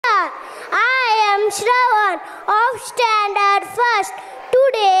Shravan of Standard First.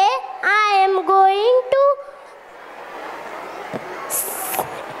 Today I am going to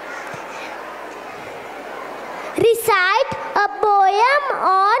recite a poem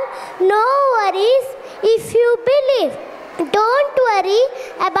on no worries if you believe. Don't worry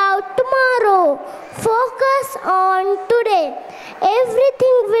about tomorrow. Focus on today.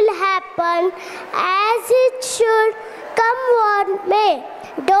 Everything will happen as it should, come what may.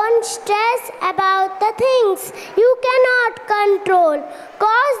 Don't stress about the things you cannot control,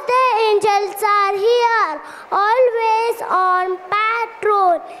 cause the angels are here, always on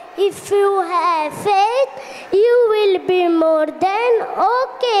patrol. If you have faith, you will be more than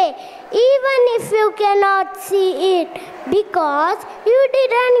okay, even if you cannot see it, because you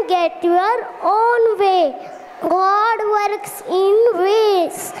didn't get your own way. God works in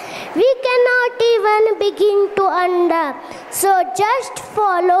ways we cannot even begin to under. So just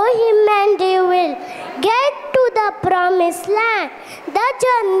follow Him and you will get to the promised land. The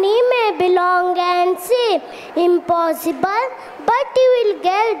journey may be long and seem impossible, but you will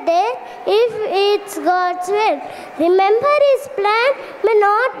get there if it's God's will. Remember, His plan may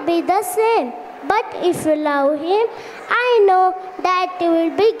not be the same, but if you love Him, I know that you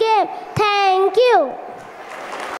will be game. Thank you.